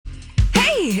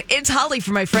Hey, it's Holly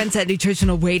from my friends at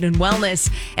Nutritional Weight and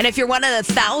Wellness. And if you're one of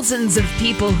the thousands of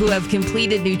people who have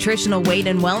completed Nutritional Weight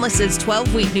and Wellness's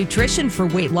 12-week Nutrition for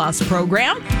Weight Loss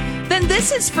program, then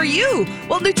this is for you.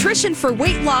 Well, Nutrition for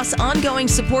Weight Loss ongoing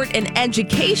support and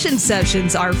education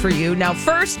sessions are for you. Now,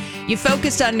 first, you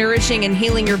focused on nourishing and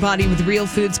healing your body with real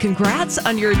foods. Congrats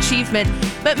on your achievement.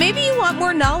 But maybe you want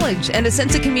more knowledge and a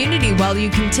sense of community while you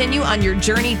continue on your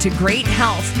journey to great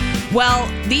health. Well,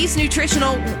 these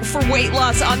Nutritional for Weight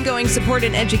Loss ongoing support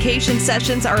and education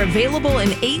sessions are available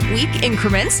in 8-week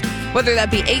increments. Whether that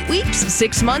be 8 weeks,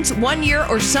 6 months, 1 year,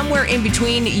 or somewhere in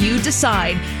between, you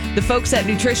decide. The folks at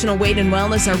Nutritional Weight and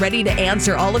Wellness are ready to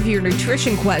answer all of your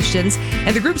nutrition questions,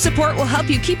 and the group support will help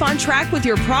you keep on track with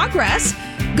your progress.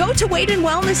 Go to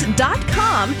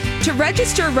weightandwellness.com to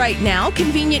register right now.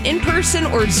 Convenient in-person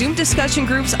or Zoom discussion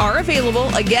groups are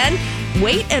available. Again,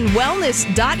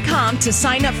 weightandwellness.com to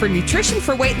sign up for Nutrition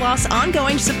for Weight Loss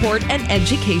ongoing support and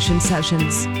education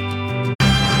sessions.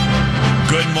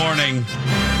 Good morning,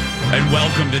 and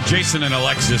welcome to Jason and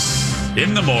Alexis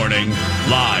in the morning,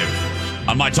 live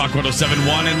on My Talk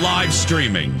 1071 and live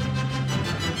streaming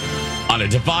on a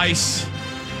device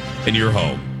in your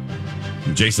home.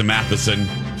 I'm Jason Matheson,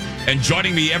 and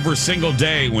joining me every single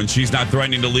day when she's not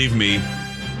threatening to leave me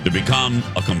to become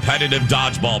a competitive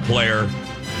dodgeball player.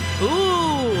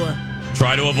 Ooh.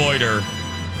 Try to avoid her.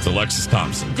 It's Alexis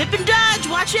Thompson. Dip and dodge.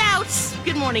 Watch out.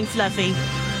 Good morning, Fluffy.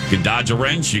 You can dodge a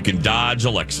wrench. You can dodge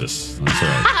Alexis. That's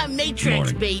right.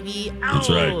 Matrix, baby. Oh. That's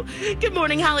right. Good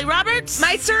morning, Holly Roberts.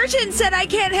 My surgeon said I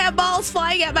can't have balls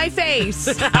flying at my face.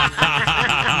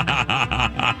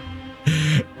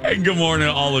 And good morning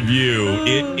to all of you.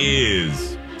 It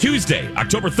is Tuesday,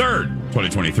 October 3rd,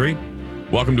 2023.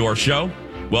 Welcome to our show.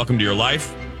 Welcome to your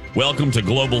life. Welcome to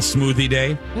Global Smoothie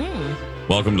Day.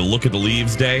 Welcome to Look at the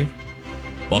Leaves Day.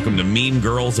 Welcome to Mean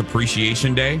Girls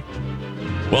Appreciation Day.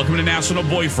 Welcome to National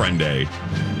Boyfriend Day.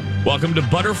 Welcome to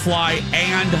Butterfly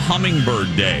and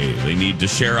Hummingbird Day. They need to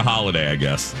share a holiday, I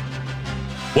guess.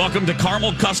 Welcome to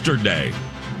Caramel Custard Day.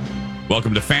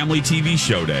 Welcome to Family TV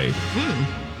Show Day.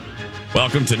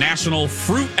 Welcome to National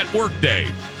Fruit at Work Day.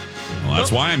 Well,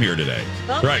 that's why I'm here today.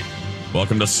 Right.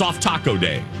 Welcome to Soft Taco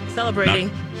Day.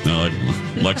 Celebrating.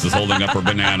 Lex is holding up her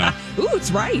banana. Ooh,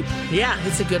 it's ripe. Yeah,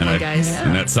 it's a good one, guys.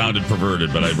 And that sounded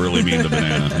perverted, but I really mean the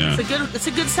banana. Yeah. It's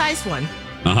a good sized one.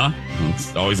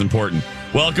 It's always important.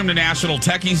 Welcome to National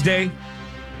Techies Day.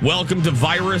 Welcome to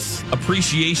Virus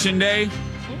Appreciation Day.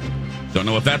 Don't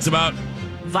know what that's about.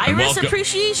 Virus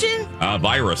appreciation?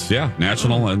 Virus, yeah.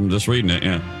 National. I'm just reading it,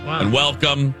 yeah. Wow. And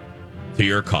welcome to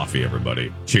your coffee,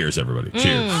 everybody. Cheers, everybody.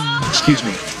 Cheers. Excuse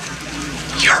me.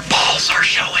 Your balls are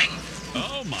showing.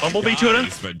 Oh, my Bumblebee God, tuna?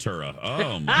 Ace Ventura.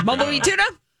 Oh, my Bumblebee God. tuna?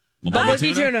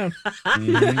 Bumblebee tuna.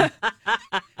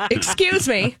 Excuse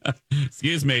me.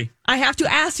 Excuse me. I have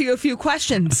to ask you a few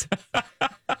questions.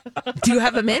 Do you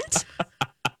have a mint?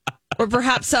 Or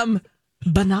perhaps some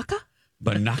banaka?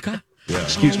 Banaka? Yeah.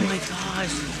 Excuse me. Oh, my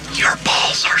gosh. Your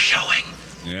balls are showing.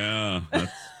 Yeah.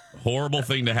 That's a horrible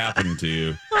thing to happen to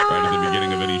you right at the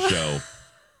beginning of any show.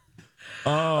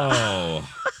 Oh.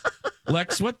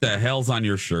 Lex, what the hell's on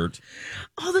your shirt?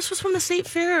 Oh, this was from the State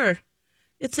Fair.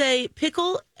 It's a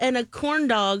pickle and a corn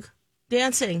dog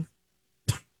dancing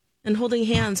and holding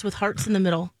hands with hearts in the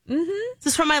middle. This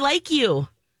is from I Like You in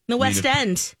the West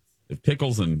End. If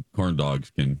pickles and corn dogs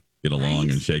can get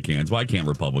along and shake hands, why can't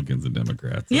Republicans and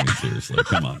Democrats? I mean, seriously,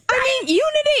 come on. I mean,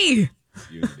 unity.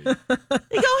 Unity.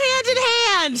 They go hand in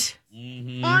hand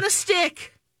on a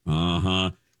stick.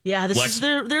 Uh-huh. Yeah, this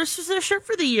is their shirt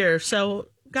for the year. So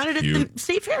got it at the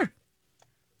State Fair.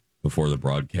 Before the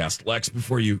broadcast. Lex,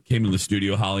 before you came in the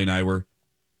studio, Holly and I were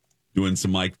doing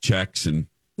some mic checks and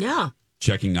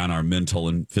checking on our mental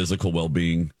and physical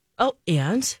well-being. Oh,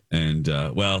 and? And,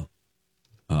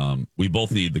 we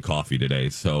both need the coffee today.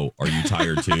 So are you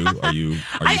tired too? Are you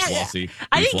flossy?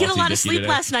 I didn't get a lot of sleep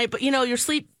last night, but your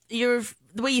sleep, the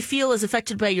way you feel is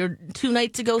affected by your 2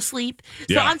 nights ago sleep.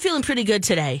 So I'm feeling pretty good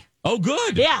today. Oh,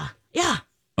 good. Yeah.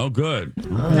 Oh, good.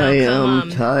 I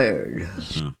am tired.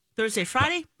 Thursday,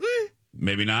 Friday?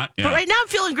 Maybe not. Yeah. But right now I'm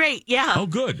feeling great. Yeah. Oh,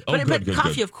 good. Oh, but good.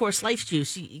 coffee, of course, life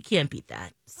juice. You can't beat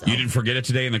that. So. You didn't forget it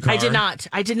today in the car? I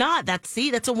did not.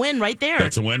 That's a win right there.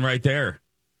 That's a win right there.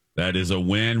 That is a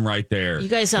win right there. You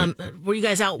guys, were you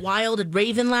guys out wild at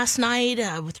Raven last night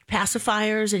with your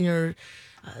pacifiers and your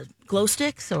glow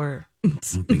sticks, or? I don't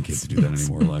think kids do that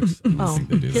anymore, Lex. I don't think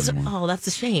they do that anymore. Oh, that's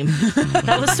a shame.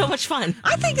 That was so much fun.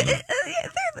 I think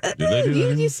Do they do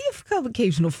that you see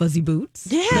occasional fuzzy boots.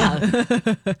 Yeah.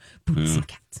 Boots and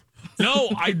cats. No,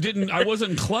 I didn't. I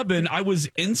wasn't clubbing. I was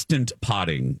instant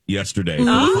potting yesterday for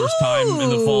the first time in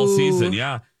the fall season.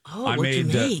 Yeah. Oh, what'd you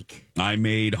make? I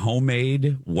made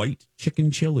homemade white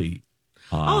chicken chili.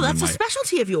 That's a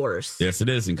specialty of yours. Yes, it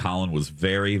is. And Colin was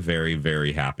very, very,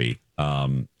 very happy.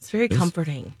 It's very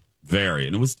comforting. Very,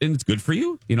 and it's good for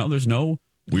you. There's no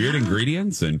weird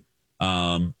ingredients, and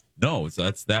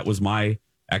that was my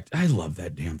act. I love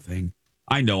that damn thing.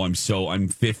 I know I'm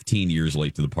 15 years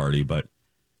late to the party, but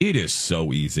it is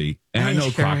so easy. And I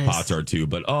know crock pots are too,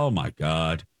 but oh my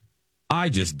God. I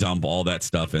just dump all that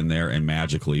stuff in there and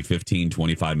magically 15,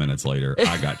 25 minutes later,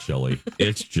 I got chili.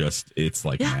 It's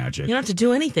like magic. You don't have to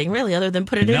do anything really other than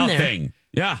put it in there. Nothing.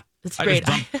 Yeah. That's great.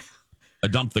 I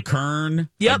dumped the kern.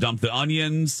 Yep. I dumped the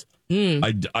onions.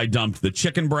 I dumped the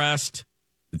chicken breast,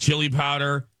 the chili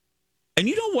powder. And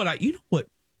you know what?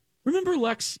 Remember,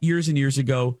 Lex, years and years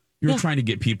ago, you were trying to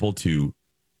get people to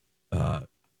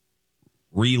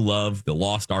re-love the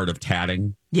lost art of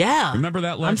tatting. Yeah. Remember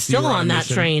that, Lex? I'm still on that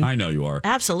train. I know you are.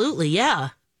 Absolutely, yeah.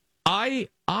 I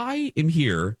am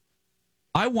here.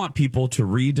 I want people to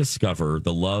rediscover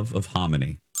the love of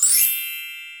hominy.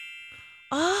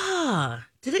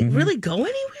 Did it really go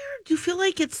anywhere? Do you feel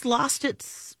like it's lost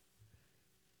its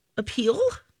appeal?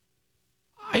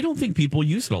 I don't think people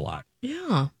use it a lot.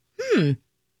 Yeah. And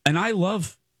I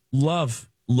love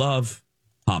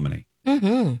hominy.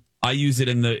 Mm-hmm. I use it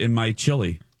in my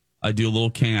chili. I do a little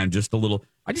can, just a little.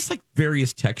 I just like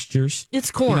various textures.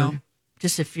 It's corn.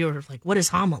 Just if you're like, what is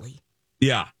homily?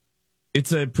 Yeah.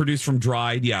 It's produced from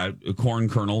dried, corn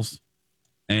kernels.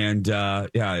 And,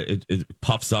 it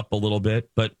puffs up a little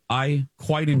bit. But I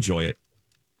quite enjoy it.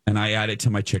 And I add it to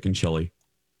my chicken chili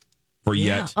for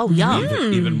yet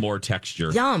even more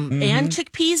texture. Yum. Mm-hmm. And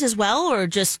chickpeas as well, or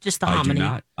just the hominy?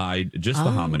 I do not. Just the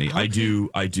hominy. Okay.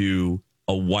 I do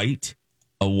a white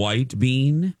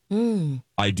bean.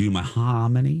 I do my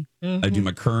hominy. I do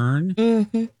my kern.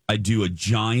 I do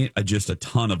just a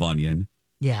ton of onion.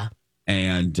 Yeah.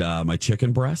 And my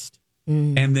chicken breast.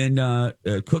 And then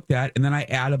cook that. And then I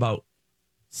add about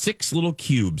 6 little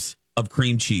cubes of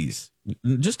cream cheese.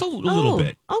 Just a little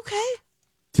bit. Okay.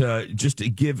 To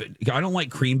give it, I don't like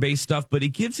cream-based stuff, but it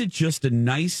gives it just a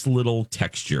nice little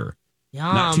texture.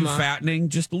 Yum. Not too fattening,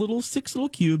 just 6 little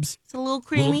cubes. It's a little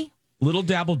creamy. Little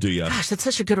dabble do ya. Gosh, that's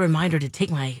such a good reminder to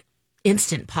take my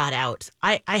Instant Pot out.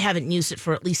 I haven't used it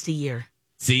for at least a year.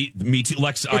 See, me too,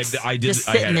 Lex. I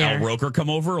had Al Roker come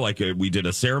over. Like we did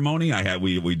a ceremony.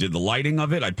 We did the lighting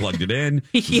of it. I plugged it in.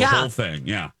 The whole thing.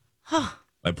 Yeah.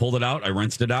 I pulled it out. I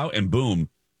rinsed it out, and boom,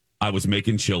 I was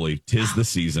making chili. 'Tis the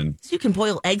season. So you can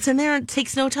boil eggs in there. It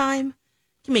takes no time. You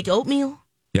can make oatmeal.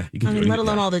 Yeah, you can. Let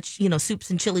alone all the soups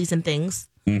and chilies and things.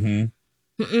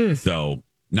 Mm-hmm. So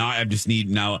now I just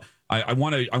need I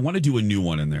want to do a new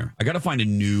one in there. I got to find a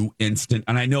new instant.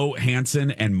 And I know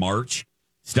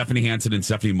Stephanie Hansen and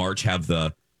Stephanie March have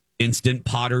the Instant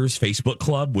Potters Facebook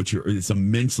club, which is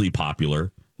immensely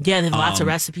popular. Yeah, they have lots of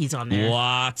recipes on there.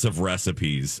 Lots of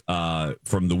recipes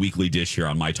from the weekly dish here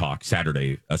on My Talk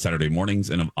Saturday mornings,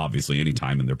 and obviously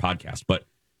anytime in their podcast. But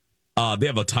they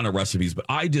have a ton of recipes. But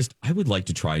I would like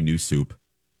to try a new soup.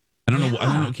 I don't know.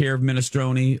 I don't care if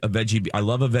minestrone, a veggie. I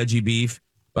love a veggie beef,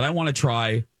 but I want to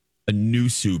try a new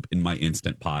soup in my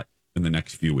Instant Pot in the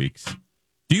next few weeks.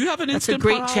 Do you have an Instant Pot?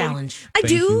 That's a great challenge. I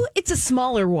do. It's a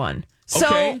smaller one.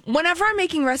 So whenever I'm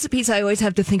making recipes, I always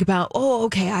have to think about,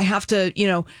 I have to,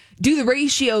 do the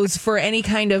ratios for any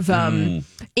kind of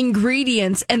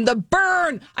ingredients. And the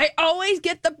burn, I always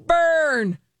get the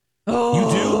burn. Oh,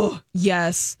 you do?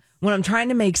 Yes. When I'm trying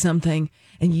to make something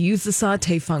and you use the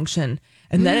saute function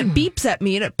and then it beeps at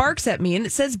me and it barks at me and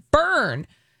it says burn.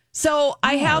 So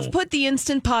I have put the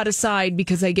Instant Pot aside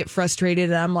because I get frustrated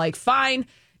and I'm like, fine,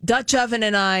 Dutch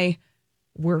oven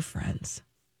we're friends.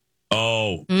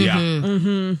 Oh, yeah.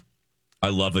 Mm-hmm. I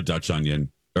love a Dutch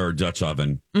onion or Dutch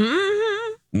oven.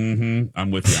 Mm-hmm. Mm-hmm.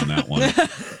 I'm with you on that one.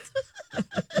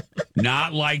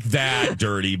 Not like that,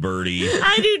 dirty birdie.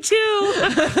 I do too.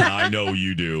 I know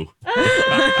you do.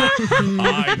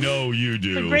 I know you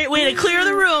do. A great way to clear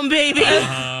the room, baby.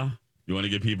 You want to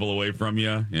get people away from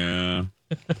you? Yeah.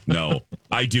 No,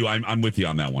 I do. I'm with you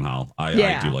on that one, Hal.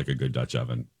 I do like a good Dutch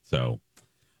oven. So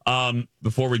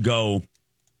before we go,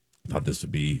 I thought this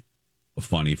would be a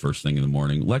funny first thing in the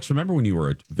morning. Lex, remember when you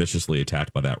were viciously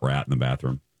attacked by that rat in the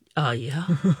bathroom? Oh, yeah.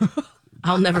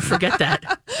 I'll never forget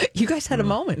that. You guys had a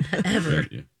moment. Ever.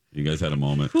 You guys had a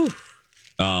moment.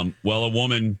 Well, a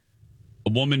woman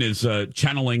is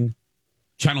channeling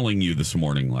you this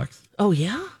morning, Lex. Oh,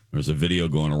 yeah? There's a video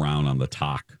going around on the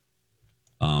talk.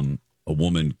 A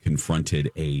woman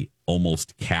confronted a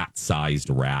almost cat-sized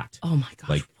rat. Oh, my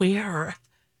gosh. Where?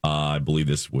 I believe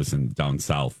this was down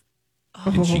south.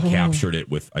 And she captured it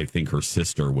with, I think, her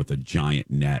sister with a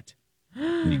giant net.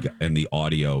 And the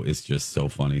audio is just so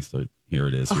funny. So here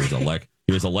it is.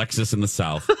 Here's Alexis in the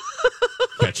South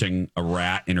catching a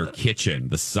rat in her kitchen,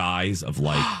 the size of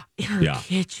like in her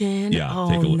kitchen. Yeah. Oh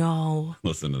Take a no!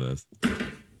 Listen to this. I'm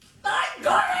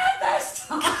good at this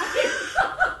time.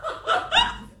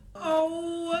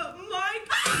 Oh my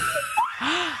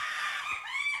god!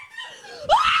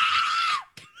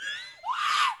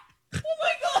 Oh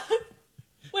my god!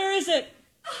 Where is it?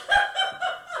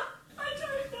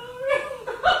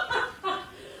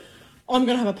 Oh, I'm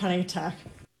gonna have a panic attack.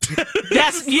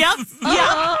 Yep.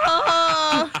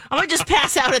 I'm gonna just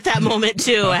pass out at that moment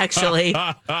too. Actually, Do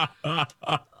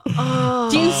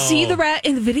you see the rat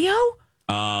in the video?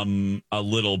 A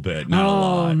little bit, not a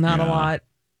lot. Not a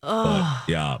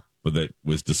yeah. lot. But that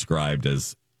was described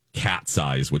as cat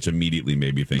size, which immediately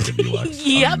made me think of you, Lex.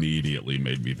 Yep. Immediately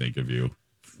made me think of you.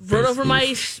 right over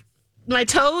my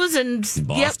toes and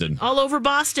Boston. all over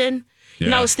Boston. Yeah.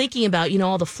 And I was thinking about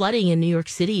all the flooding in New York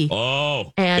City.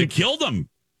 Oh, and it killed them.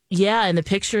 Yeah, and the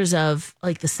pictures of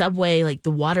like the subway, like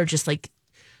the water just like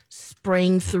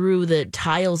spraying through the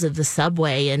tiles of the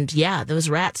subway, and those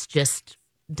rats just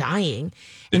dying.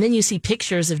 And then you see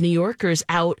pictures of New Yorkers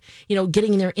out,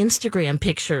 getting their Instagram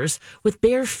pictures with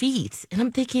bare feet. And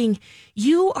I'm thinking,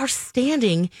 you are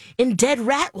standing in dead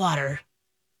rat water.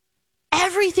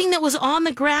 Everything that was on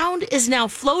the ground is now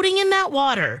floating in that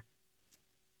water.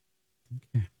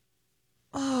 Okay.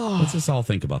 Oh. Let's just all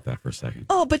think about that for a second.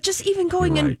 Oh, but just even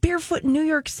going in barefoot in New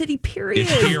York City, period.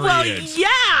 Well, yeah.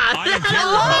 I don't care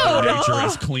how nature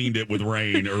has cleaned it with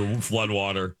rain or flood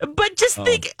water. But just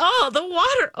think, the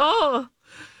water. Oh.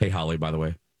 Hey, Holly, by the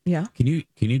way. Yeah. Can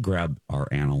you grab our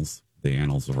annals, the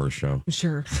annals of our show?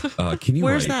 Sure. Can you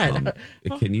Where's write, that?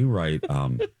 Can you write,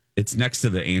 it's next to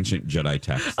the ancient Jedi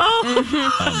text.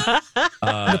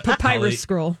 The papyrus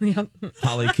scroll. Yep.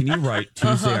 Holly, can you write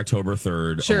Tuesday, October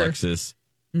 3rd, Sure. Alexis,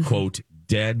 quote,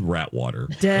 dead rat water?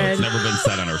 Dead it's never been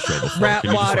said on our show before. rat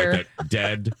can you water. Just write that?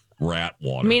 Dead rat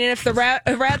water. Meaning if the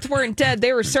rats weren't dead,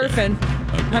 they were surfing.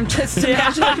 I'm just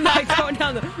imagining that going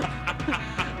down the...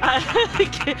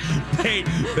 They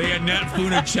Annette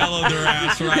Funicello their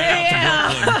ass right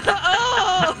out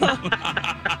to Brooklyn.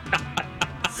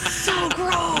 So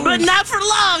gross. But not for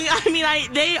long. I mean,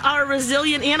 they are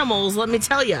resilient animals, let me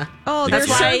tell you. Oh, they're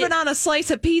That's why- serving on a slice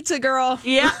of pizza, girl.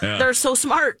 Yeah, they're so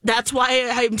smart. That's why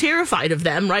I'm terrified of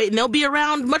them, right? And they'll be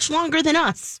around much longer than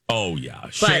us. Oh, yeah.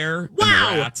 Cher and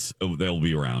the rats, they'll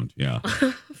be around. Yeah.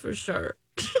 For sure.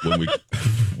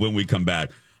 when we come back.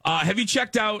 Have you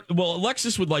checked out? Well,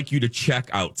 Alexis would like you to check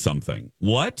out something.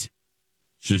 What?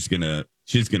 She's gonna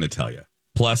tell you.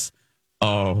 Plus,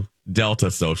 Delta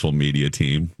social media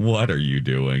team, what are you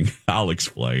doing? I'll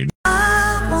explain.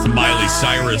 It's Miley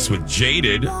Cyrus with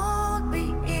Jaded.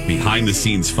 Behind the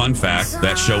scenes fun fact: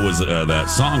 that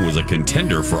song was a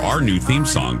contender for our new theme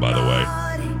song. By the way,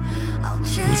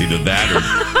 it was either that or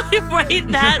Right,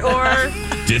 that or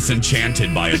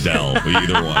Disenchanted by Adele.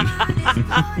 Either one.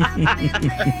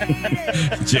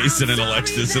 Jason and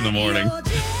Alexis in the morning.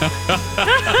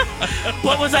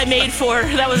 What Was I Made For?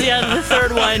 That was the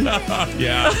third one.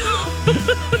 Yeah.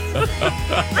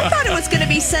 I thought it was going to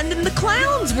be Sending the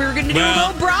Clowns. We were going to do a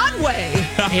little Broadway.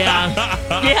 Yeah,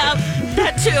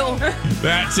 that too.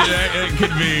 That's it. It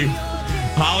could be.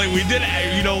 Holly, we did,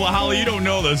 Holly, you don't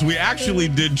know this. We actually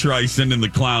did try Sending the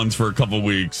Clowns for a couple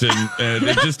weeks, and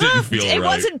it just didn't feel right. It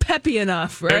wasn't peppy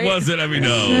enough, right? It wasn't,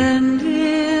 no.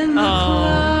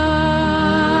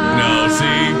 No,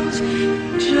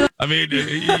 see? I mean,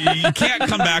 you can't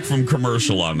come back from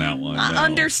commercial on that one. No.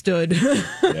 Understood.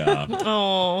 Yeah.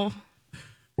 Oh.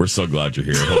 We're so glad you're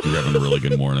here. I hope you're having a really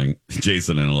good morning.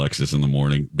 Jason and Alexis in the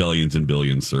morning. Billions and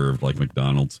billions served like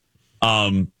McDonald's.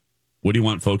 What do you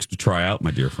want folks to try out, my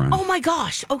dear friend? Oh my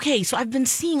gosh. Okay, so I've been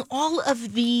seeing all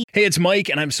of the... Hey, it's Mike,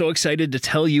 and I'm so excited to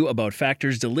tell you about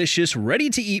Factor's delicious,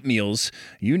 ready-to-eat meals.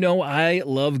 You know I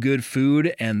love good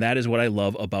food, and that is what I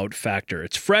love about Factor.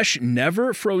 It's fresh,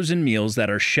 never frozen meals that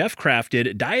are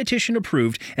chef-crafted,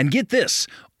 dietitian-approved, and get this,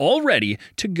 all ready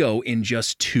to go in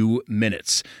just 2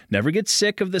 minutes. Never get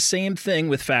sick of the same thing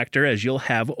with Factor, as you'll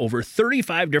have over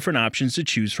 35 different options to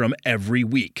choose from every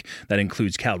week. That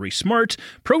includes Calorie Smart,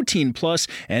 Protein Plus,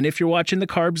 and if you're watching the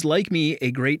carbs like me,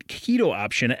 a great keto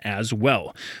option as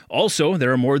well. Also,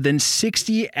 there are more than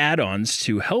 60 add-ons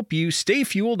to help you stay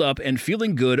fueled up and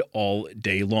feeling good all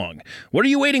day long. What are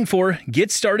you waiting for?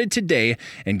 Get started today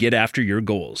and get after your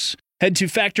goals. Head to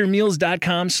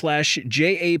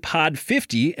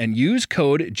factormeals.com/JAPOD50 and use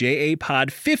code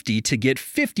JAPOD50 to get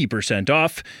 50%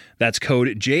 off. That's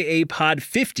code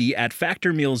JAPOD50 at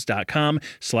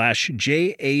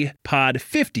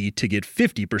factormeals.com/JAPOD50 to get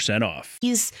 50% off.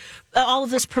 He's all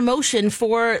of this promotion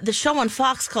for the show on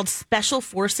Fox called Special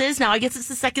Forces. Now, I guess it's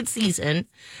the second season.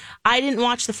 I didn't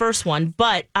watch the first one,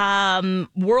 but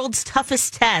World's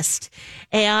Toughest Test.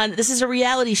 And this is a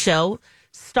reality show.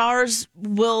 Stars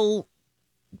will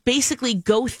basically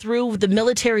go through the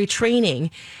military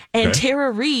training. And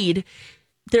Tara Reid,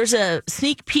 there's a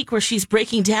sneak peek where she's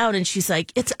breaking down and she's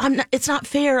like, it's not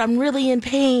fair. I'm really in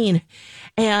pain.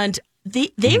 And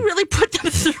they really put them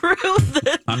through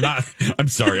I'm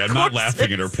sorry. I'm not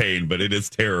laughing at her pain, but it is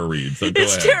Tara Reid. So go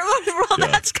ahead. Well,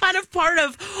 that's kind of part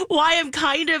of why I'm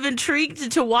kind of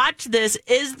intrigued to watch this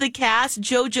is the cast.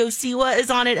 JoJo Siwa is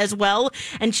on it as well.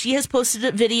 And she has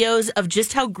posted videos of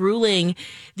just how grueling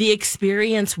the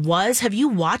experience was. Have you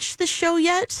watched the show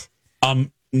yet?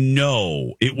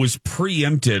 No, it was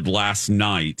preempted last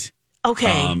night.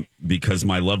 Okay. Because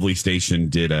my lovely station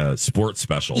did a sports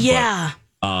special. Yeah.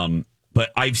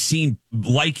 But I've seen,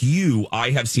 like you,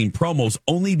 I have seen promos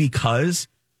only because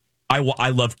I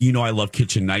love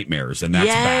Kitchen Nightmares, and that's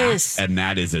back, and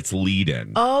that is its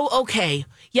lead-in. Oh, okay.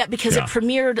 Yeah, because it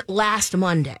premiered last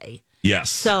Monday. Yes.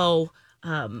 So,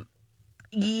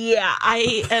 yeah,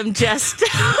 I am just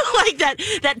like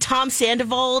that Tom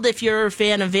Sandoval, if you're a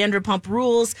fan of Vanderpump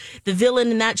Rules, the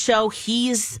villain in that show,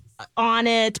 he's on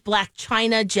it. Black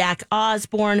China, Jack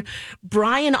Osborne,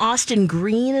 Brian Austin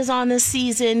Green is on this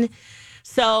season.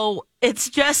 So it's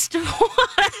just,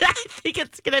 I think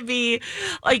it's going to be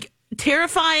like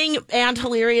terrifying and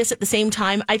hilarious at the same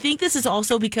time. I think this is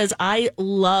also because I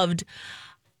loved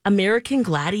American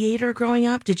Gladiator growing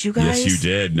up. Did you guys? Yes, you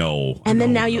did. No. And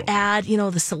then now you add,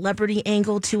 the celebrity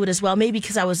angle to it as well. Maybe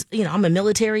because I was, I'm a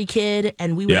military kid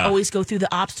and we would always go through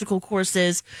the obstacle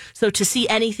courses. So to see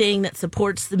anything that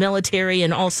supports the military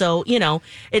and also,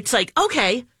 it's like,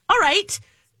 okay, all right,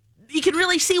 you can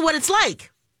really see what it's like.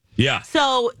 Yeah.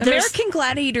 So American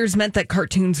Gladiators meant that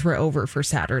cartoons were over for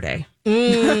Saturday.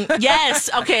 Yes.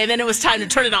 Okay. And then it was time to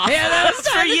turn it off. Yeah, that was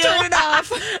time to turn it off.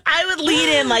 I would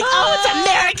lead in like, it's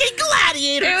American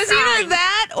Gladiator. It was time. either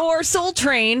that or Soul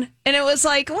Train. And it was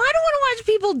like, well, I don't want to watch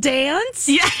people dance.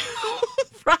 Yeah.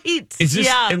 Right. Is this,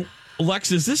 and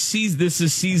Alexis, this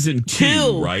is season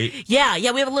 2, right? Yeah.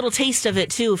 Yeah. We have a little taste of it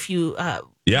too. If you,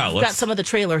 we've got some of the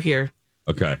trailer here.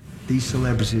 Okay. These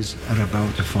celebrities are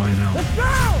about to find out. Let's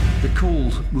go! The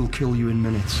cold will kill you in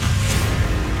minutes.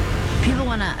 People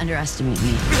want to underestimate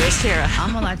me. There's Tara.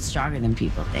 I'm a lot stronger than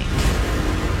people think.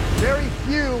 Very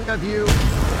few of you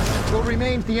will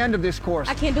remain at the end of this course.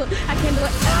 I can't do it. I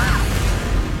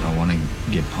want to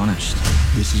get punished.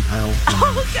 This is hell.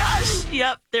 Oh, gosh.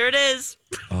 Yep, there it is.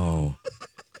 Oh.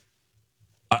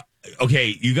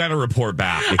 Okay, you got to report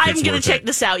back. I'm going to check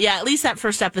this out. Yeah, at least that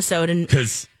first episode. And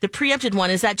because the preempted one,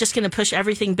 is that just going to push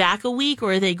everything back a week,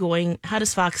 or are they going? How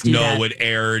does Fox do that? No, it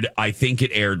aired. I think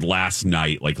it aired last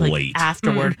night, like late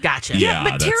afterward. Gotcha. Yeah,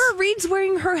 but Tara Reid's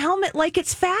wearing her helmet like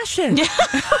it's fashion. Yeah,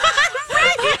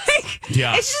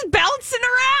 yeah. It's just bouncing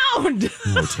around.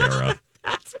 Oh, Tara.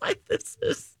 That's why this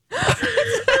is.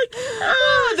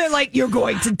 They're like, you're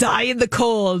going to die in the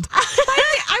cold.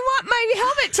 I want my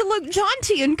helmet to look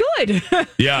jaunty and good.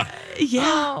 Yeah. Yeah.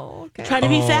 Oh, okay. Trying to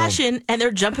be fashion, and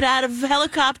they're jumping out of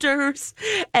helicopters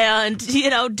and,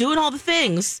 doing all the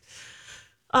things.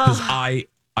 Because I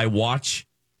watch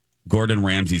Gordon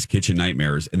Ramsay's Kitchen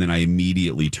Nightmares, and then I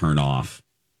immediately turn off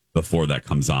before that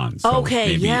comes on. So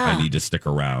maybe I need to stick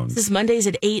around. This is Mondays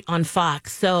at 8 on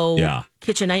Fox. So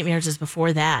Kitchen Nightmares is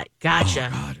before that. Gotcha.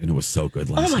 Oh, God. And it was so good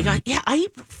last night. Oh, my God. Yeah. I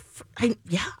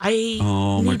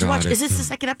need to watch. Is this the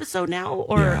second episode now?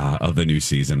 Or? Yeah, of the new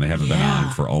season. They haven't been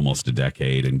on for almost a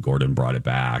decade, and Gordon brought it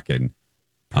back. And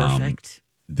perfect.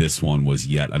 This one was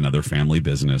yet another family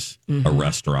business, a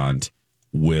restaurant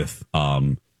with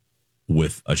a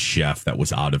chef that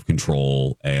was out of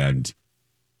control, and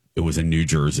it was in New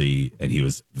Jersey, and he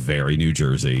was very New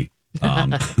Jersey. He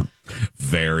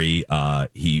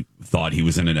thought he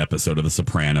was in an episode of The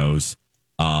Sopranos.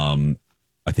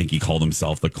 I think he called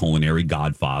himself the culinary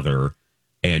godfather,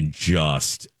 and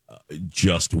just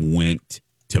went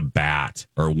to bat,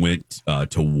 or went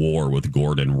to war with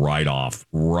Gordon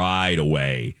right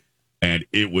away. And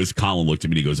Colin looked at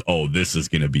me and he goes, "Oh, this is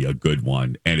going to be a good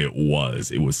one." And it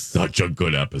was such a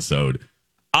good episode.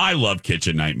 I love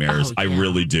Kitchen Nightmares. I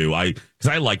really do. Because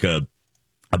I like a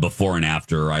before and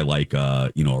after. I like a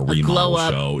remodel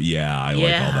show. Yeah, I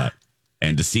like all that.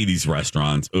 And to see these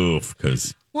restaurants,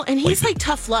 because well, and he's like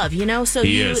tough love, So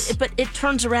but it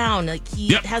turns around. Like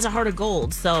he has a heart of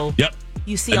gold. So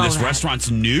you see, and all this that.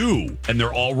 restaurant's new, and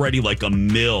they're already like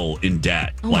 $1 million in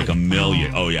debt, like $1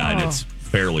 million. And it's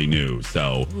fairly new.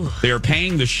 So they're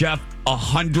paying the chef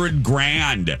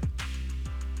 $100,000.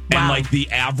 And like the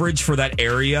average for that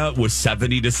area was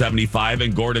 70 to 75.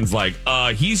 And Gordon's like,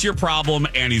 he's your problem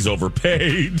and he's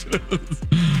overpaid.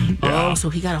 Oh, so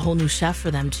he got a whole new chef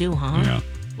for them too, huh? Yeah.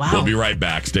 Wow. We'll be right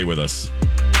back. Stay with us.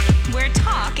 Where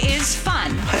talk is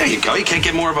fun. There you go. You can't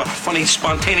get more of a funny,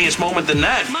 spontaneous moment than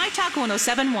that. My Talk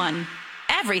 1071.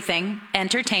 Everything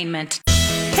entertainment.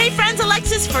 Hey friends,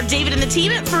 Alexis for David and the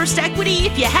team at First Equity.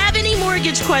 If you have any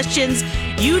mortgage questions,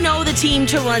 you know the team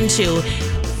to run to.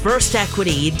 First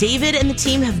Equity. David and the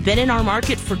team have been in our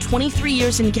market for 23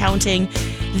 years and counting.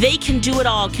 They can do it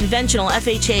all. Conventional,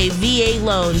 FHA, VA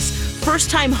loans,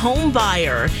 first-time home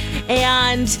buyer.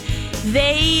 And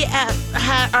they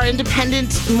are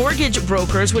independent mortgage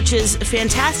brokers, which is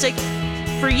fantastic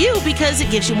for you because it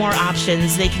gives you more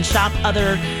options. They can shop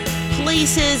other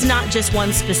places, not just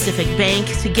one specific bank,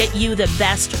 to get you the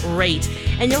best rate.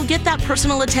 And you'll get that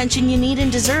personal attention you need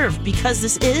and deserve because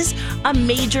this is a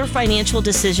major financial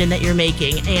decision that you're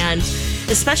making. And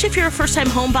especially if you're a first-time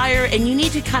home buyer and you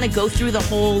need to kind of go through the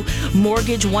whole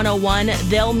mortgage 101,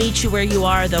 they'll meet you where you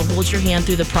are. They'll hold your hand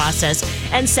through the process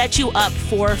and set you up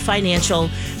for financial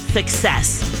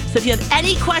success. So if you have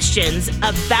any questions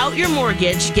about your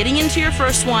mortgage, getting into your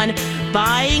first one,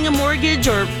 buying a mortgage,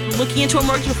 or looking into a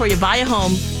mortgage before you buy a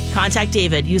home, contact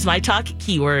David. Use my talk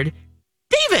keyword,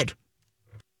 David.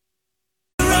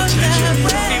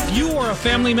 If you or a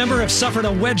family member have suffered a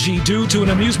wedgie due to an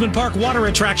amusement park water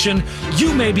attraction,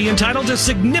 you may be entitled to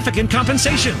significant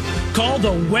compensation. Call the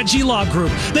Wedgie Law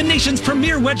Group, the nation's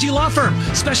premier wedgie law firm,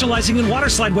 specializing in water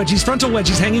slide wedgies, frontal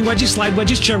wedgies, hanging wedgies, slide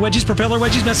wedgies, chair wedgies, propeller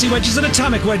wedgies, messy wedgies, and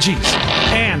atomic wedgies.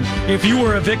 And if you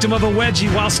were a victim of a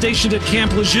wedgie while stationed at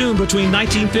Camp Lejeune between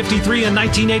 1953 and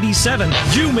 1987,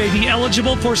 you may be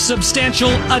eligible for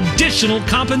substantial additional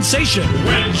compensation.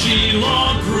 Wedgie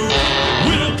Law Group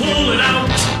will pull it out.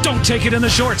 Don't take it in the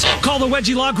shorts. Call the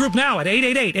Wedgie Law Group now at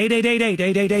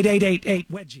 888-888-888-888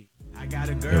 Wedgie.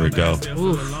 There we go.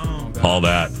 Call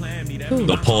that.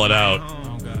 They'll pull it out.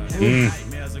 Is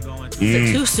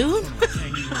it too soon?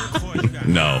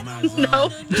 No. No.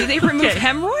 Do they remove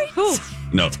hemorrhoid?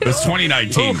 No. It's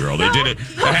 2019, girl. They did it.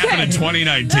 It happened in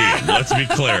 2019. Let's be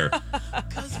clear.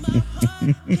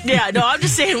 Yeah, no, I'm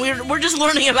just saying we're just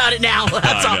learning about it now.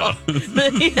 That's all.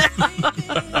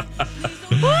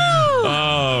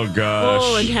 Oh, gosh.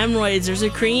 Oh, and hemorrhoids. There's a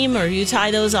cream, or you tie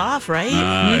those off, right?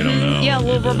 I don't know. Yeah, a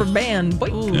little rubber band.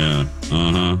 Ooh. Yeah.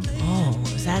 Uh-huh. Oh,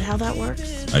 is that how that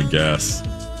works? I guess.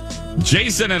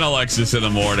 Jason and Alexis in the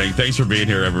morning. Thanks for being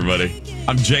here, everybody.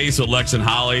 I'm Jace with Lex and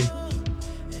Holly.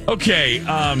 Okay,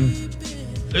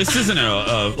 this isn't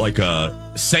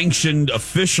a sanctioned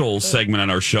official segment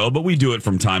on our show, but we do it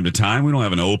from time to time. We don't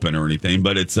have an open or anything,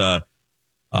 but it's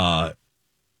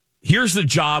here's the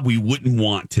job we wouldn't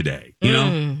want today. You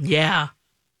know? Yeah.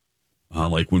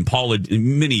 Like when Paula,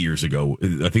 many years ago,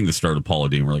 I think the start of Paula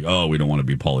Deen, we're like, oh, we don't want to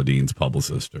be Paula Deen's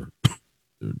publicist, or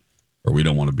we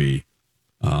don't want to be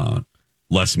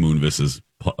Les Moonvis's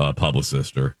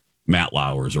publicist, or Matt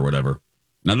Lauer's, or whatever.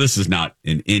 Now, this is not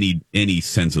in any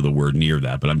sense of the word near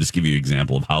that, but I'm just giving you an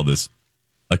example of how this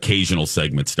occasional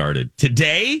segment started.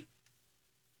 Today,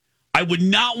 I would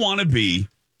not want to be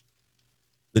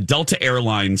the Delta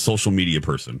Airlines social media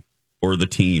person or the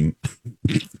team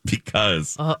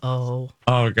because... Oh,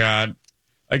 God.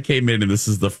 I came in and this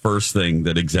is the first thing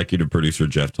that executive producer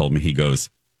Jeff told me. He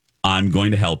goes, I'm going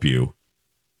to help you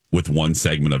with one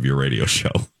segment of your radio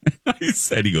show. I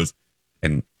said, he goes,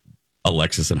 and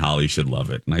Alexis and Holly should love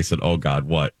it. And I said, oh, God,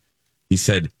 what? He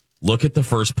said, look at the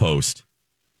first post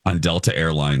on Delta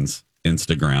Airlines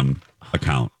Instagram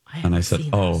account. And I said,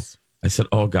 oh,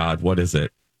 God, what is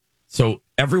it? So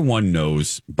everyone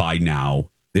knows by now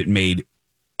it made,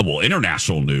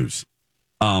 international news.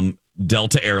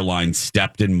 Delta Airlines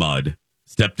stepped in mud,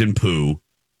 stepped in poo.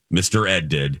 Mr. Ed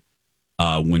did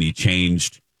when he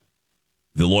changed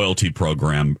the loyalty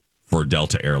program for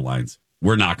Delta Airlines.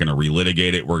 We're not going to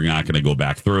relitigate it. We're not going to go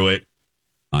back through it.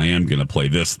 I am going to play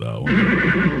this, though.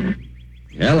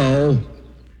 Hello,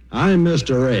 I'm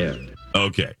Mr. Ed.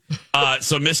 Okay.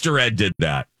 So Mr. Ed did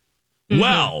that. Mm-hmm.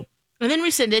 Well. And then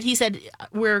rescinded. He said,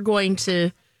 we're going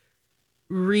to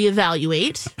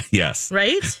reevaluate. Yes.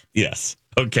 Right? Yes.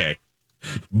 Okay.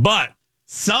 But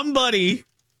somebody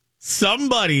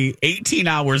 18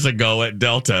 hours ago at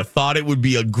Delta thought it would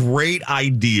be a great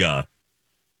idea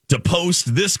to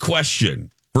post this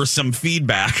question for some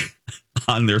feedback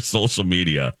on their social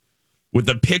media with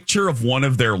a picture of one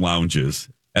of their lounges.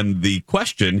 And the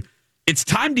question, it's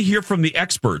time to hear from the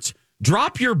experts.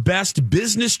 Drop your best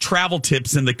business travel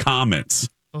tips in the comments.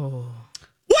 Oh.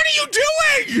 What are you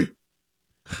doing?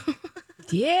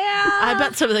 Yeah. I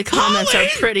bet some of the comments Holly! are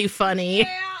pretty funny. Yeah,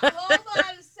 hold on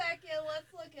a second.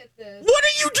 Let's look at this. What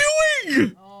are you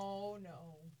doing? Oh, no.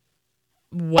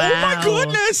 Wow. Oh, my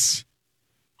goodness.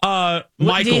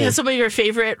 Michael. Do you have some of your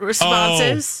favorite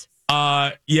responses?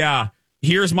 Yeah.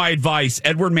 Here's my advice.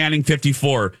 Edward Manning,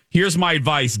 54. Here's my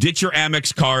advice. Ditch your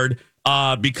Amex card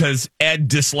because Ed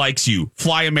dislikes you.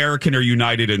 Fly American or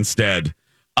United instead.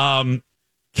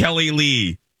 Kelly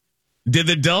Lee. Did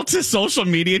the Delta social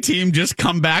media team just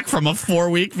come back from a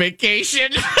 4-week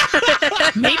vacation?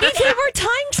 Maybe they were time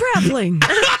traveling.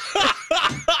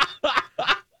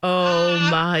 Oh,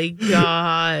 my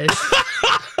gosh.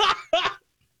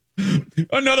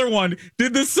 Another one.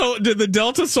 Did the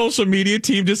Delta social media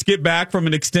team just get back from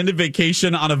an extended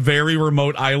vacation on a very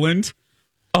remote island?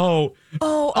 Also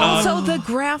the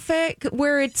graphic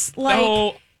where it's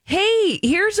like, hey,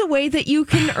 here's a way that you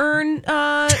can earn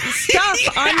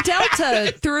stuff on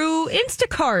Delta through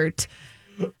Instacart.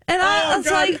 And I was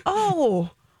like,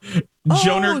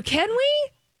 Joner, can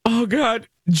we? Oh, God.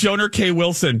 Joner K.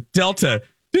 Wilson, Delta.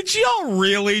 Did y'all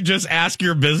really just ask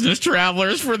your business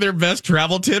travelers for their best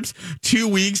travel tips 2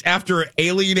 weeks after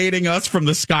alienating us from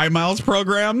the Sky Miles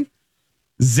program?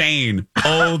 Zane,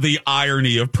 the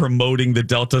irony of promoting the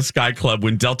Delta Sky Club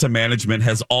when Delta management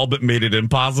has all but made it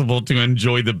impossible to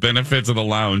enjoy the benefits of the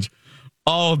lounge.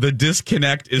 Oh, the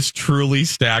disconnect is truly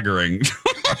staggering.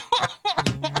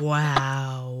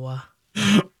 Wow.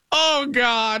 Oh,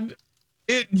 God.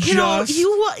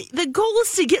 The goal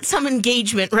is to get some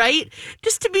engagement, right?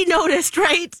 Just to be noticed,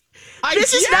 right?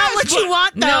 This is not what you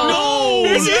want, though. No,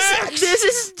 this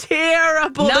is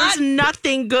terrible. There's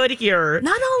nothing good here.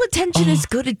 Not all attention is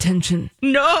good attention.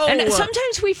 No. And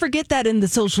sometimes we forget that in the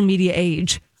social media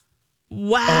age.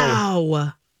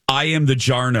 Wow. I am the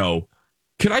Jarno.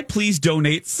 Could I please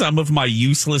donate some of my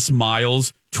useless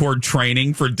miles toward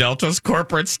training for Delta's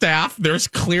corporate staff? There's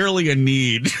clearly a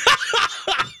need.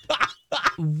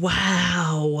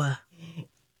 Wow.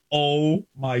 Oh,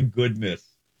 my goodness.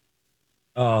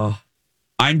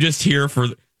 I'm just here for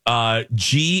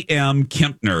GM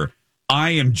Kempner.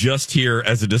 I am just here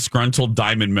as a disgruntled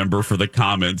Diamond member for the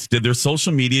comments. Did their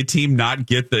social media team not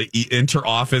get the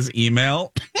inter-office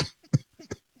email?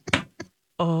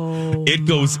 It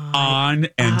goes on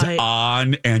and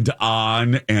on and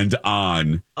on and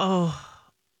on.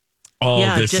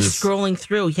 Yeah, this just is scrolling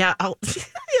through. Yeah, I'll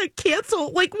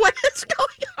cancel. Like, what is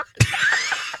going on?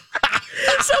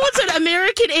 Someone said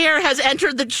American Air has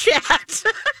entered the chat.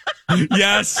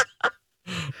 Yes.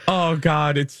 Oh,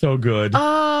 God, it's so good.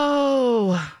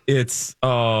 I'm...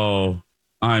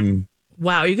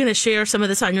 Wow, you're going to share some of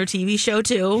this on your TV show,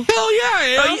 too? Hell yeah,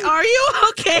 I am. Are you?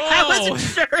 Okay, I wasn't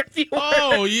sure if you were.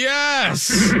 Oh,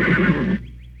 yes.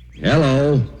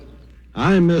 Hello,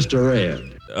 I'm Mr.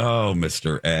 Ed. Oh,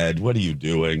 Mr. Ed, what are you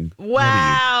doing?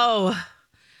 Wow.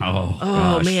 Oh,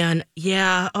 gosh. Man.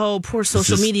 Yeah. Oh, poor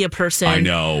social media person. I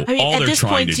know. I mean, all at they're this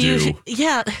trying point, to do.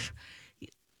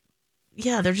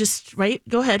 Yeah, they're just right.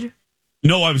 Go ahead.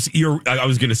 No, I was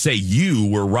going to say you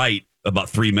were right about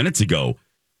 3 minutes ago.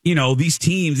 You know, these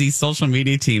teams, these social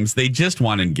media teams, they just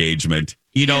want engagement.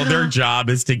 You know, their job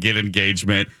is to get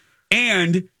engagement.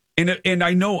 And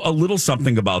I know a little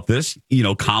something about this. You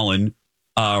know, Colin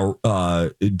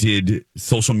did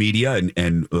social media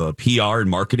and PR and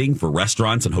marketing for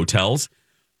restaurants and hotels.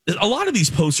 A lot of these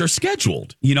posts are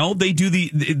scheduled. You know, they do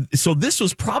so this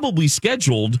was probably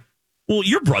scheduled. Well,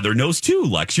 your brother knows too,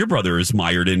 Lex. Your brother is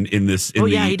mired in this.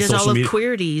 He does all of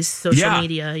Queerty's social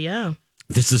media. Yeah.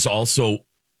 This is also,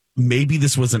 maybe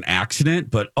this was an accident,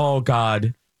 but oh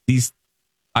God,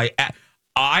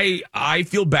 I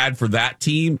feel bad for that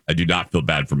team. I do not feel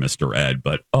bad for Mr. Ed,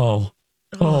 but why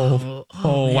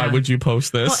would you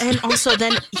post this? Well, and also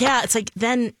then, it's like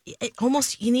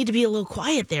almost you need to be a little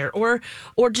quiet there, or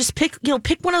just pick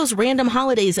one of those random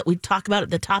holidays that we talk about at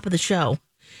the top of the show.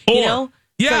 You know,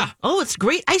 it's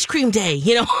great ice cream day.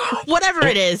 You know, whatever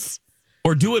it is.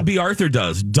 Or do what B. Arthur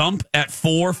does. Dump at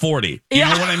 4:40. You know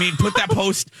what I mean? Put that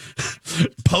post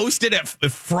it at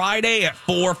Friday at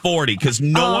 4:40 because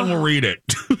no one will read it.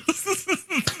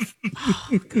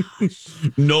 Gosh.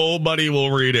 Nobody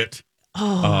will read it.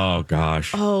 Oh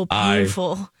gosh. Oh,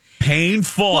 painful.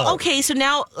 Painful. Well, okay, so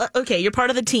now, you're part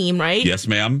of the team, right? Yes,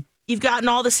 ma'am. You've gotten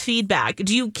all this feedback.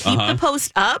 Do you keep the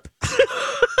post up?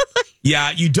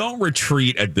 Yeah, you don't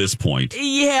retreat at this point.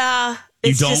 Yeah,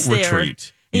 you don't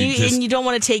retreat. And you don't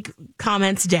want to take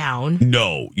comments down.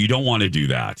 No, you don't want to do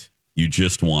that. You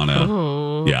just want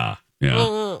to. Yeah.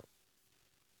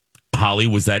 Holly,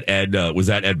 was that Ed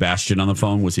Bastian on the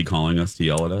phone? Was he calling us to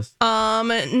yell at us?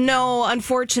 No,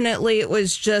 unfortunately, it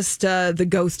was just the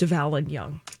ghost of Alan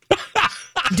Young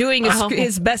doing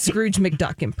his best Scrooge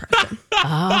McDuck impression.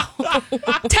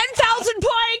 10,000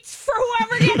 points for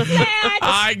whoever gets that.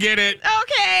 I get it.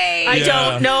 Okay. I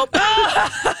don't. Nope.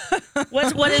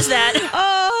 What is that?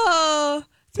 Oh,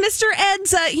 it's Mr.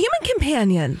 Ed's human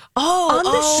companion. On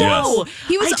the show. Yes.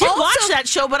 He was I did watch that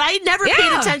show, but I never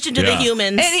paid attention to the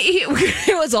humans. And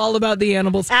it was all about the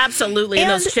animals. Absolutely. And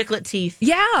those chiclet teeth.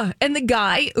 Yeah. And the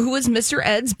guy who was Mr.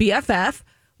 Ed's BFF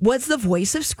was the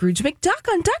voice of Scrooge McDuck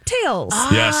on DuckTales.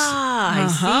 Yes.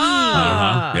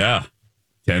 I see. Yeah.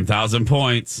 10,000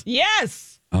 points.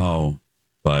 Yes. Oh,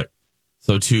 but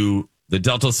so to the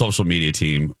Delta social media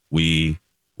team, you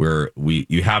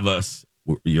have us.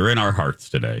 You're in our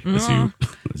hearts today. As you go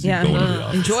into the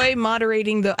office. Enjoy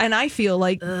moderating and I feel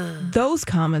like those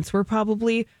comments were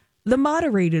probably the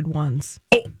moderated ones.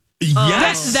 Oh,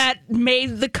 yes. That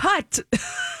made the cut.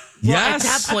 Well, at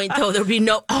that point, though, there would be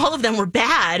all of them were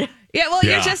bad. Yeah, well,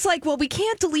 you're just like, well, we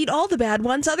can't delete all the bad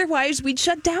ones. Otherwise, we'd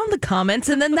shut down the comments,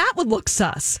 and then that would look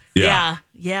sus. Yeah,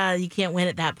 you can't win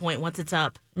at that point once it's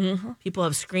up. Mm-hmm. People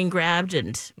have screen grabbed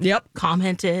and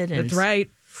commented. And that's right.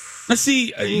 Let's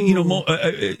see,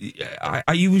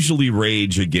 I usually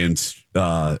rage against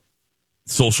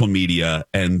social media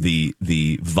and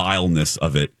the vileness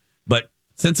of it, but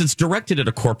since it's directed at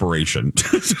a corporation,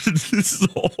 this is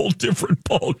a whole different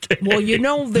ballgame.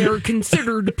 Well, they're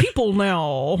considered people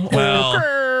now. Well,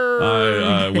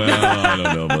 I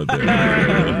don't know about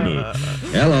that.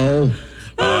 Hello,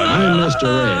 I'm Mr.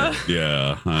 Ed.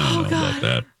 Yeah, I don't know about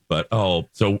that. But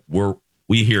so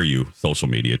we hear you, social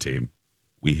media team.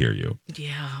 We hear you.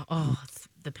 Yeah. It's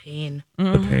the pain.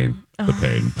 The pain. The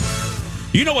pain.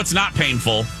 You know what's not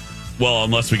painful? Well,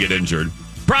 unless we get injured.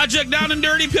 Project Down and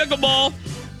Dirty Pickleball.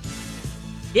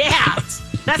 Yeah.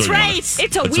 That's right.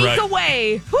 It's a week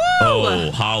away. Woo! Oh,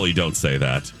 Holly, don't say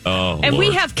that. Oh, and Lord.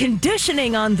 we have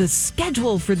conditioning on the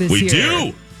schedule for this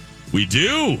year. We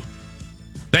do.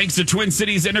 Thanks to Twin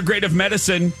Cities Integrative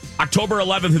Medicine, October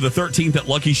 11th through the 13th at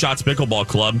Lucky Shots Pickleball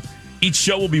Club. Each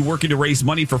show will be working to raise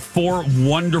money for 4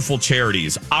 wonderful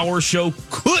charities. Our show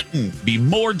couldn't be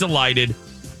more delighted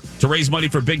to raise money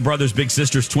for Big Brothers Big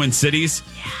Sisters Twin Cities.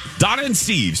 Yeah. Donna and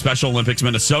Steve, Special Olympics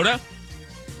Minnesota.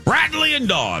 Bradley and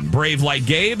Dawn, Brave Like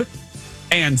Gabe.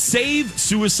 And Save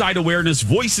Suicide Awareness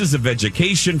Voices of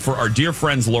Education for our dear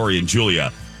friends Lori and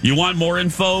Julia. You want more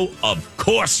info? Of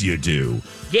course you do.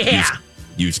 Yeah.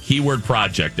 Use keyword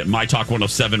project at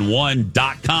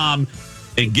mytalk1071.com.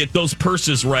 And get those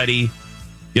purses ready.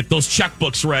 Get those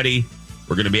checkbooks ready.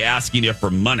 We're going to be asking you for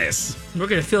monies. We're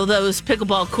going to fill those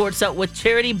pickleball courts up with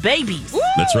charity babies. Woo!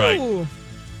 That's right.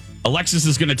 Alexis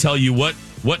is going to tell you what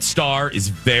star is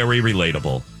very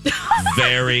relatable.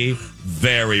 Very,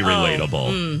 very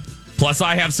relatable. Plus,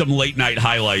 I have some late night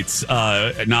highlights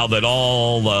now that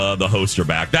all the hosts are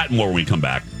back. That and more when we come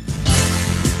back.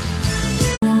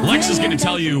 Alexis is going to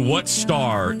tell you what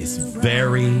star is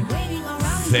very,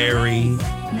 very,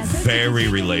 very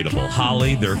relatable.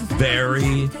 Holly, they're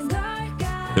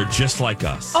just like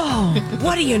us. Oh,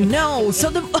 what do you know? So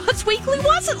the Us Weekly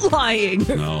wasn't lying.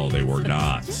 No, they were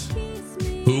not.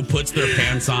 Who puts their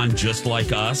pants on just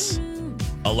like us?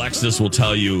 Alexis will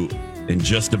tell you in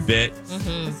just a bit.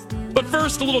 Mm-hmm. But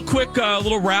first, a little quick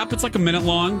little wrap. It's like a minute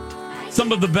long.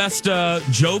 Some of the best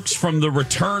jokes from the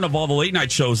return of all the late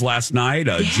night shows last night.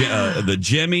 The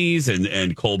Jimmys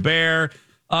and Colbert.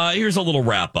 Here's a little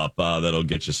wrap up that'll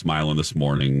get you smiling this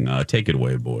morning. Take it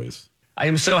away, boys. I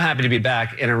am so happy to be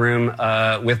back in a room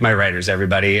with my writers,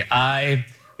 everybody. I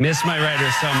miss my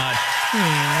writers so much.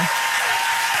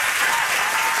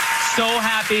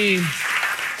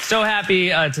 So happy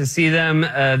to see them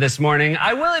this morning.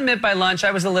 I will admit by lunch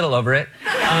I was a little over it.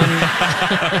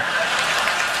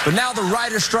 But now the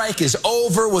writer's strike is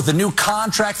over with a new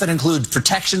contract that includes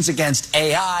protections against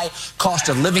AI, cost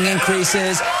of living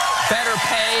increases, better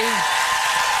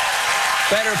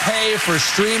pay for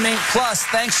streaming. Plus,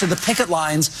 thanks to the picket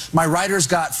lines, my writers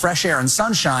got fresh air and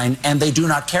sunshine, and they do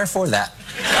not care for that.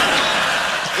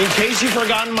 In case you've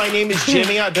forgotten, my name is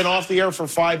Jimmy. I've been off the air for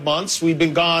 5 months. We've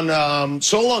been gone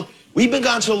so long. We've been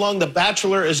gone so long, The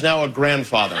Bachelor is now a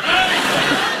grandfather.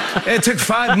 It took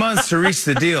 5 months to reach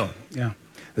the deal. Yeah.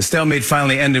 The stalemate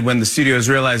finally ended when the studios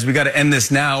realized we got to end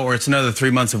this now or it's another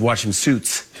 3 months of watching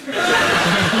Suits. I'm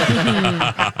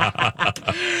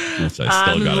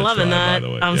loving that.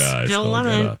 I'm still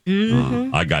loving it.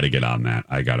 Mm-hmm. I got to get on that.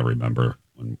 I got to remember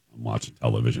when I'm watching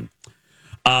television.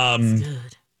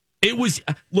 It was,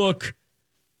 look,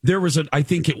 there was I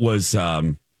think it was, I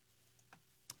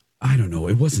don't know.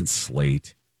 It wasn't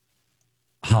Slate.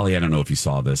 Holly, I don't know if you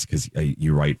saw this because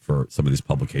you write for some of these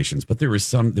publications, but there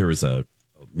was a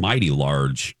mighty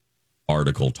large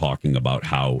article talking about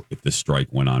how if the strike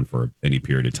went on for any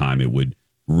period of time, it would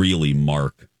really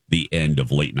mark the end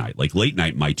of late night. Like late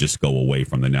night might just go away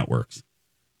from the networks.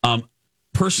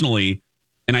 Personally,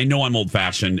 and I know I'm old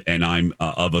fashioned and I'm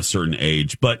of a certain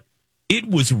age, but it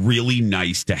was really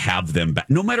nice to have them back.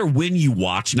 No matter when you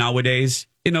watch nowadays,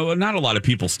 not a lot of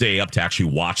people stay up to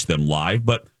actually watch them live.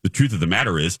 But the truth of the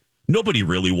matter is, nobody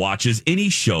really watches any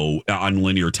show on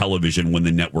linear television when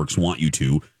the networks want you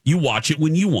to. You watch it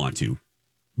when you want to.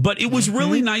 But it was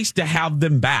really nice to have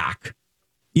them back.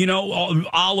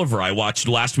 Oliver, I watched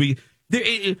last week.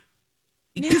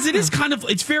 Because it is kind of,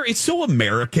 it's so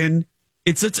American.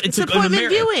 It's appointment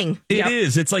viewing. It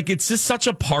is. It's like, it's just such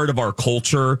a part of our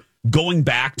culture going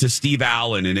back to Steve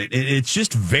Allen. And it's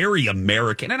just very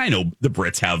American. And I know the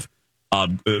Brits have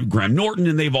Graham Norton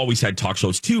and they've always had talk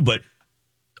shows too. But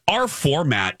our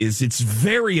format it's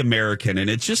very American and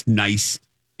it's just nice.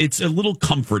 It's a little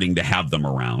comforting to have them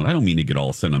around. I don't mean to get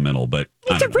all sentimental, but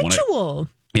it's a ritual.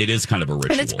 It is kind of a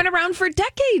ritual. And it's been around for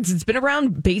decades. It's been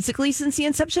around basically since the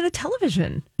inception of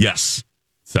television. Yes.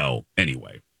 So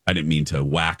anyway, I didn't mean to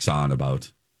wax on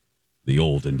about the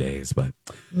olden days, but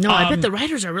no, I bet the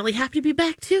writers are really happy to be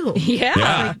back too.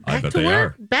 Yeah, I bet to they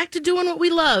work, are. back to doing what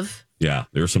we love. Yeah,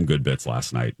 there were some good bits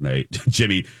last night.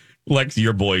 Jimmy, Lex,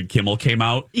 your boy Kimmel came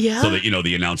out. Yeah. So that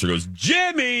the announcer goes,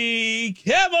 Jimmy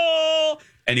Kimmel,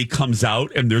 and he comes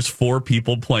out and there's 4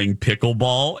 people playing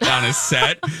pickleball on his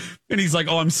set, and he's like,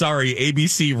 "Oh, I'm sorry,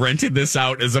 ABC rented this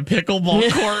out as a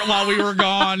pickleball court while we were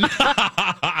gone."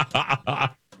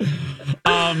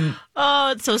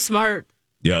 Oh, it's so smart.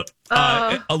 Yep.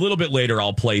 A little bit later,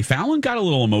 I'll play. Fallon got a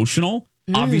little emotional,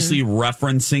 obviously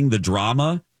referencing the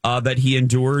drama that he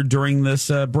endured during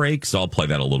this break. So I'll play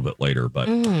that a little bit later. But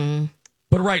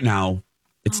right now,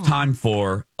 it's time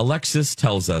for Alexis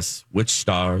tells us which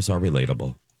stars are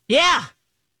relatable. Yeah,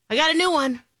 I got a new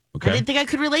one. Okay. I didn't think I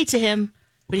could relate to him,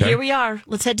 but here we are.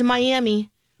 Let's head to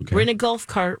Miami. Okay. We're in a golf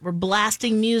cart. We're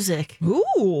blasting music.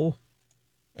 Ooh.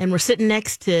 And we're sitting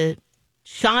next to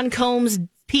Sean Combs,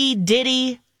 P.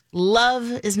 Diddy. Love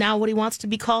is now what he wants to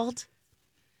be called.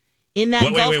 In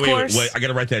that golf course. Wait. I got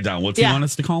to write that down. What's he want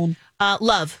us to call him?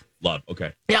 Love. Love.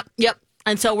 Okay. Yep.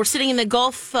 And so we're sitting in the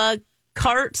golf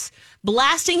carts,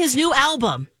 blasting his new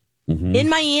album in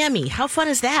Miami. How fun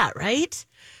is that, right?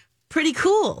 Pretty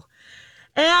cool.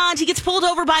 And he gets pulled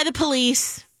over by the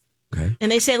police. Okay.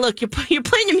 And they say, "Look, you're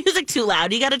playing your music too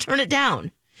loud. You got to turn it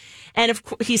down." And of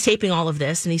course, he's taping all of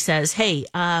this, and he says, "Hey,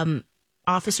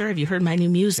 officer, have you heard my new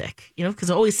music?" Because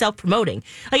always self-promoting.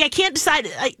 Like, I can't decide.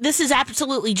 This is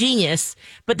absolutely genius.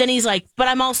 But then he's like, "But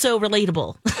I'm also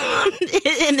relatable,"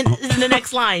 in the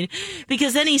next line,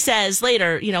 because then he says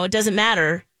later, "It doesn't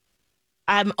matter.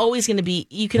 I'm always going to be.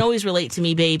 You can always relate to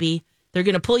me, baby. They're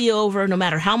going to pull you over, no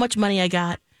matter how much money I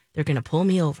got. They're going to pull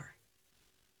me over."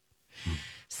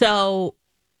 So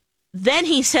then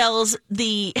he tells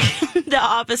the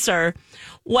officer,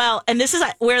 well, and this is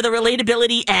where the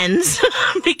relatability ends,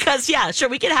 because, yeah, sure,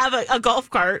 we can have a golf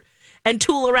cart and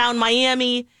tool around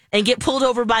Miami and get pulled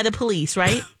over by the police,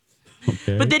 right?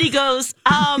 Okay. But then he goes,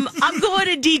 I'm going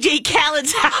to DJ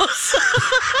Khaled's house.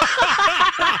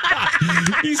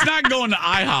 He's not going to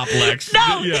IHOP, Lex.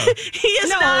 No, yeah. he is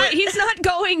not. He's not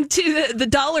going to the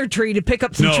Dollar Tree to pick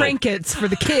up some trinkets for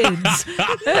the kids.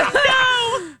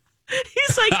 No.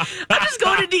 He's like, I'm just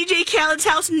going to DJ Khaled's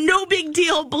house. No big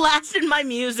deal. Blasting my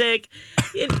music.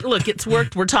 Look, it's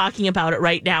worked. We're talking about it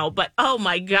right now. But, oh,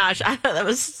 my gosh. I thought that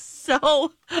was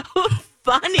so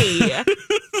funny.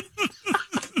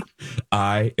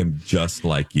 I am just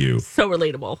like you. So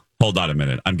relatable. Hold on a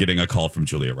minute. I'm getting a call from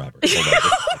Julia Roberts. Hold on.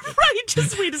 Right.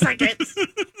 Just wait a second.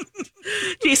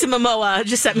 Jason Momoa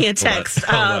just sent me a text.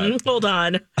 Hold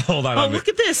on. Oh, look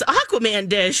at this Aquaman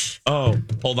dish. Oh,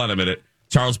 hold on a minute.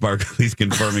 Charles Barkley's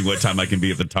confirming what time I can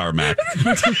be at the tarmac to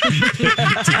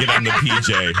get on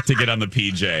the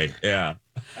PJ. Yeah.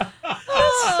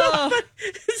 Oh.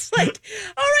 It's like,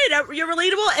 all right, you're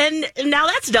relatable, and now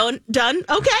that's done.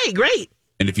 Okay, great.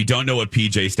 And if you don't know what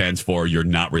PJ stands for, you're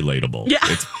not relatable. Yeah.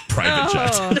 It's private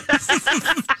jet.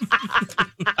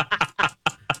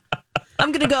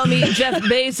 I'm going to go meet Jeff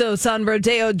Bezos on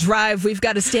Rodeo Drive. We've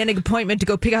got a standing appointment to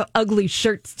go pick out ugly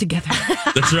shirts together.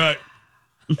 That's right.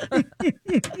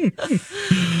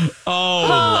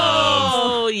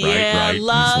 Love. Yeah, right.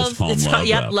 love.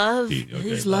 Love. Love.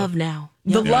 He's love now.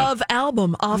 The Love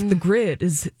album, Off the Grid,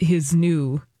 is his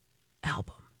new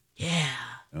album. Yeah.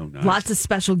 Oh, nice. Lots of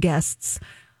special guests.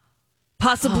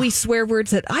 Possibly swear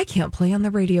words that I can't play on the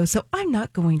radio, so I'm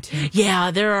not going to. Yeah,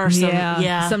 there are some.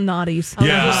 Some naughties.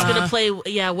 Yeah. I was going to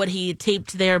play, what he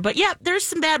taped there. But there's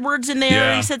some bad words in there.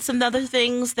 Yeah. He said some other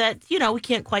things that, we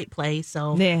can't quite play.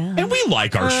 So yeah. And we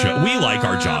like our show. We like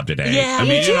our job today. Yeah, I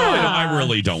mean, you do. I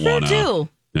really don't want to. do.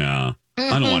 Yeah.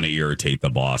 I don't want to irritate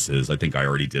the bosses. I think I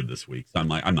already did this week. So I'm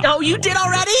not. Oh, you did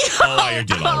already? Oh, I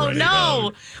did already. Oh,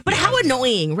 no. But how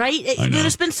annoying, right?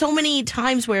 There's been so many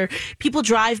times where people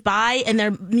drive by and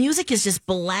their music is just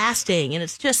blasting, and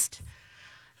it's just.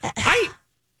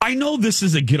 I know this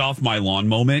is a get off my lawn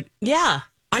moment. Yeah.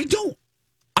 I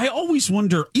always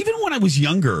wonder, even when I was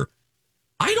younger,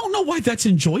 I don't know why that's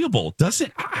enjoyable.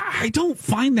 I don't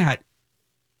find that.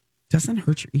 Doesn't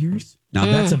hurt your ears? Now,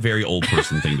 that's a very old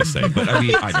person thing to say, but I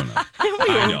mean, I don't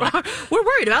know. We're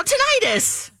worried about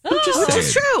tinnitus. Which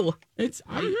is true.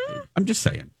 I'm just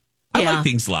saying. I like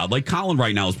things loud. Like Colin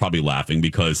right now is probably laughing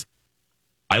because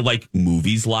I like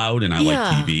movies loud and I like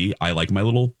TV. I like my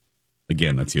little,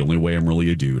 again, that's the only way I'm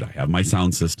really a dude. I have my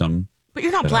sound system. But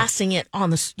you're not blasting it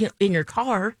on in your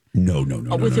car. No.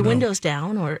 With your windows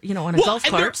down or, on a golf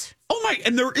cart.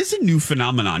 And there is a new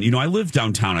phenomenon. I live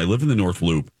downtown. I live in the North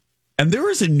Loop. And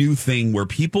there is a new thing where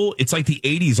people, it's like the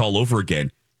 80s all over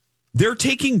again. They're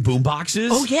taking boom boxes.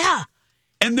 Oh, yeah.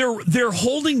 And they're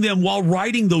holding them while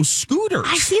riding those scooters.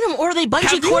 I've seen them, or they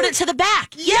bungee cord it to the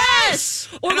back. Yes.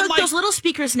 Or those little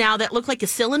speakers now that look like a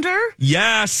cylinder.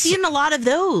 Yes. Seeing a lot of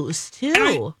those,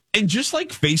 too. And just like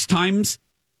FaceTimes,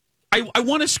 I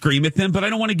want to scream at them, but I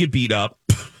don't want to get beat up.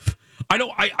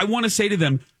 I want to say to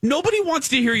them, nobody wants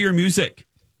to hear your music.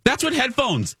 That's what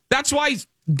headphones. That's why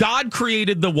God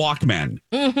created the Walkman.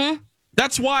 Mm-hmm.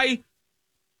 That's why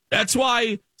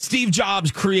Steve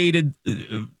Jobs created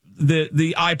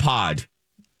the iPod,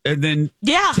 and then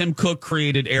Tim Cook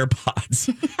created AirPods.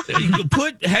 You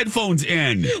put headphones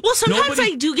in. Well, sometimes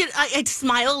I do get. I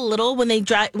smile a little when they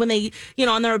drive,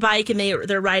 on their bike and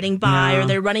they're riding by or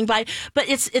they're running by. But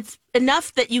it's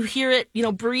enough that you hear it,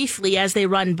 briefly as they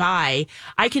run by.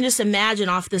 I can just imagine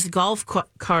off this golf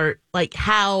cart like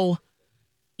how.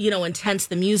 Intense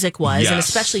the music was, and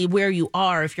especially where you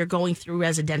are, if you're going through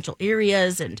residential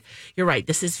areas. And you're right,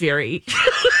 this is very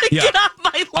get off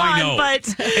my lawn,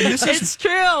 but it's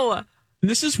true.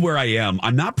 This is where I am.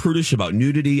 I'm not prudish about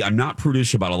nudity. I'm not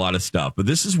prudish about a lot of stuff, but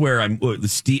this is where I'm. What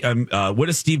does Steve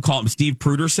call him? Steve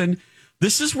Pruderson.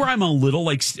 This is where I'm a little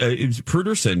like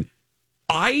Pruderson.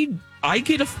 I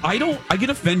get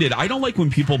offended. I don't like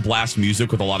when people blast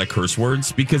music with a lot of curse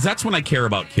words because that's when I care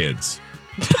about kids.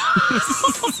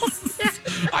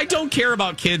 I don't care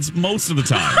about kids most of the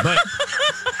time, but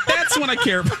that's when I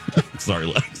care. Sorry,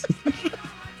 Lex.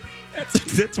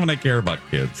 That's when I care about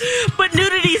kids. But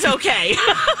nudity's okay.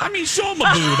 I mean, show them a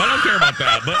boob. I don't care about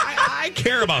that, but I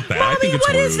care about that. Mommy, I think it's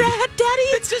what rude. is that, Daddy?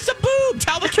 It's just a boob.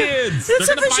 Tell the kids. It's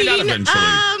They're going to find out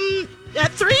eventually.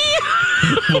 At 3?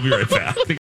 We'll be right back.